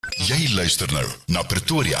Jy luister nou na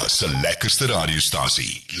Pretoria se lekkerste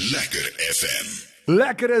radiostasie, Lekker FM.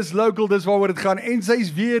 Lekker is local, dis waaroor dit gaan. En sy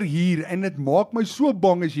is weer hier en dit maak my so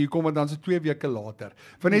bang as jy hier kom, want dan is dit 2 weke later.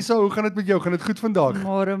 Vanessa, hoe gaan dit met jou? Gaan dit goed vandag?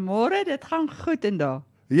 Môre, dit gaan goed en daar.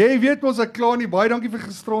 Jy weet ons ek klaar nie. Baie dankie vir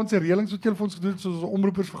gisterand se reëlings wat julle vir ons gedoen het, soos ons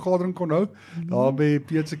omroepersvergadering kon hou. Daar by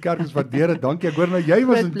Piet se kerk is waardeer dit. Dankie. Ek hoor nou jy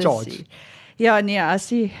was in charge. Ja, nee, as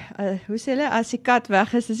die hoe sê hulle, as die kat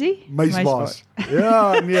weg is hy muisbaas.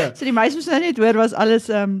 Ja, nee. So die muis moes nou net hoor was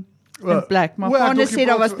alles in plek, maar Vanne sê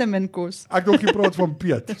daar was te min kos. Ek dink jy praat van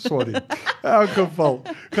Piet, sorry. In elk geval,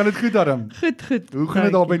 gaan dit goed daarom? Goed. Hoe gaan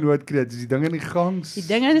dit daar by Noodkreet? Is die dinge in die gang? Die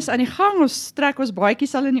dinge is aan die gang. Ons trek ons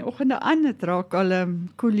baadjies al in die oggende aan. Dit raak al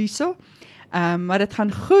koel hierso. Maar dit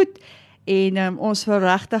gaan goed en ons wil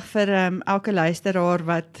regtig vir elke luisteraar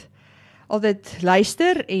wat altyd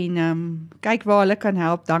luister en kyk waar hulle kan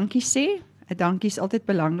help, dankie sê. 'n Dankie is altyd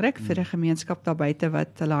belangrik vir 'n gemeenskap daar buite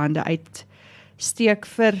wat hulle hande uitsteek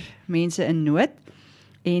vir mense in nood.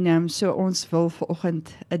 En so ons wil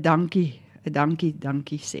vanoggend 'n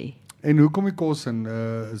dankie sê. En hoe kom die kos in?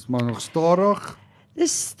 Is maar nog stadig?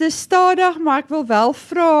 Dis stadig, maar ek wil wel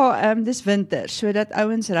vra, dis winter, sodat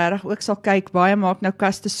ouens regtig ook sal kyk, baie maak nou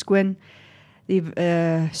kaste skoon. Die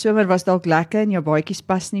somer was dalk lekker en jou baadjies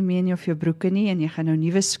pas nie meer nie of jou broeke nie en jy gaan nou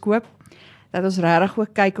nuwe koop. Dat ons regtig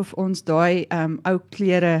ook kyk of ons daai ou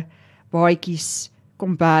klere, baadjies,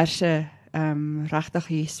 komberse regtig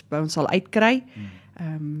hier by ons sal uitkry.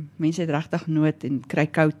 Mense het regtig nood en kry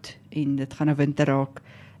koud en dit gaan nou winter raak.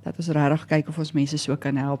 Dat ons regtig kyk of ons mense so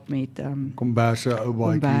kan help met komberse, ou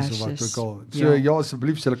baadjies of wat ook al. So ja,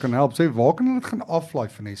 asseblief, as hulle kan help. Sê, waar kan hulle dit gaan aflaai,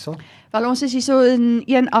 Venessa? Wel, ons is hier so in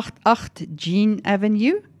 188 Jean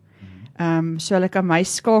Avenue. So hulle kan my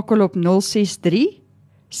skakel op 063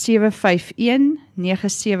 751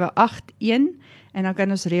 9781 en dan kan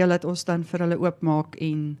ons reël dat ons dan vir hulle oopmaak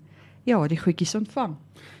en ja, die goedjies ontvang.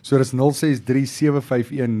 So dis 063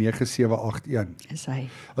 751 9781. Is hy.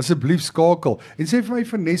 Asseblief skakel. En sê vir my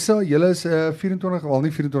Venessa, julle is 24, wel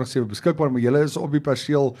nie 24/7 beskikbaar, maar julle is op die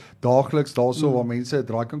perseel daagliks daarso waar mense 'n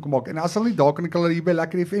draai kan kom maak. En as hulle nie daar kan hulle hier by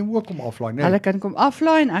Lekker FM ook kom aflaai, né? Hulle kan kom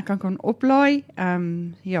aflaai en ek kan oplaai.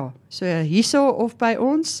 Ja, so hierso of by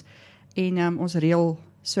ons en ons reël.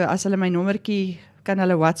 So as hulle my nommertjie kan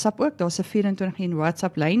hulle WhatsApp ook. Daar's 'n 24/1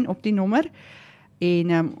 WhatsApp lyn op die nommer.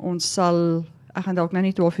 En ons sal, ek gaan dalk nou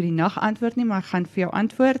nie 12 vir die nag antwoord nie, maar ek gaan vir jou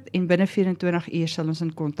antwoord en binne 24 uur sal ons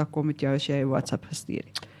in kontak kom met jou as jy 'n WhatsApp gestuur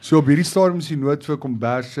het. So op hierdie stadium is die nood vir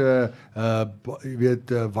komberse, jy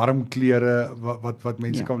weet, warm klere wat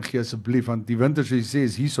mense kan gee asseblief, want die winter soos jy sê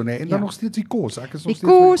is hierso, né? En dan nog steeds die kos. Ek is nog steeds vir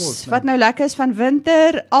die kos. Wat nou lekker is van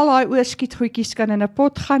winter, al daai oorskietgoedjies kan in 'n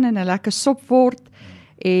pot gaan en 'n lekker sop word.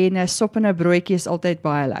 En 'n sop en 'n broodjie is altyd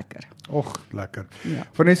baie lekker. Och, lekker. Ja.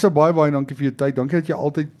 Vanessa, baie dankie vir jou tyd. Dankie dat jy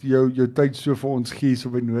altyd jou tyd so vir ons gee so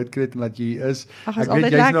by Noodkreet en dat jy hier is. Ach, ek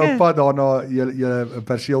weet jy's nou op pad daarna jy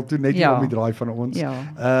perseel toe net om die draai van ons.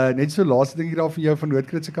 Ja. Net so laaste ding hier daar van jou van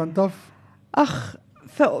Noodkreet se kant af. Ag,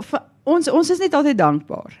 vir ons is net altyd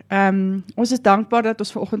dankbaar. Ons is dankbaar dat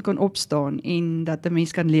ons vanoggend kon opstaan en dat 'n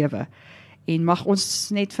mens kan lewe. En mag ons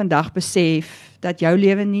net vandag besef dat jou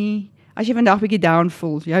lewe nie, as jy vandag bietjie down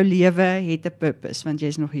voel, jou lewe het 'n purpose, want jy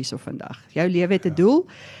is nog hierso vandag. Jou lewe het 'n doel,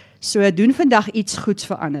 so doen vandag iets goeds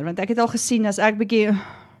vir ander, want ek het al gesien, as ek bietjie,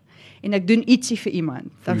 en ek doen ietsie vir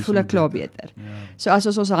iemand, dan voel ek klaar beter. So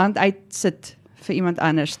as ons hand uitsit vir iemand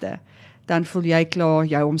anderste, dan voel jy klaar,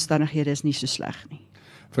 jou omstandighede is nie so sleg nie.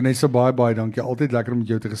 Vanessa, baie dankie, altyd lekker om met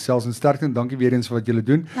jou te gesels, en sterkte en dankie weer eens vir wat julle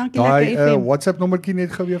doen. Dankie, daai WhatsApp nommertjie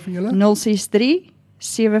net gou weer van julle? 063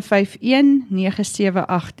 751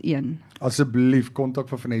 9781. Asseblief kontak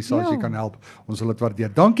vir Venessa as jy kan help. Ons sal dit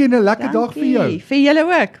waardeer. Dankie en 'n lekker dag vir jou. Vir julle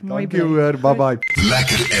ook. Mooi bly. Dankie hoor. Bye bye.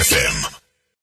 Lekker FM.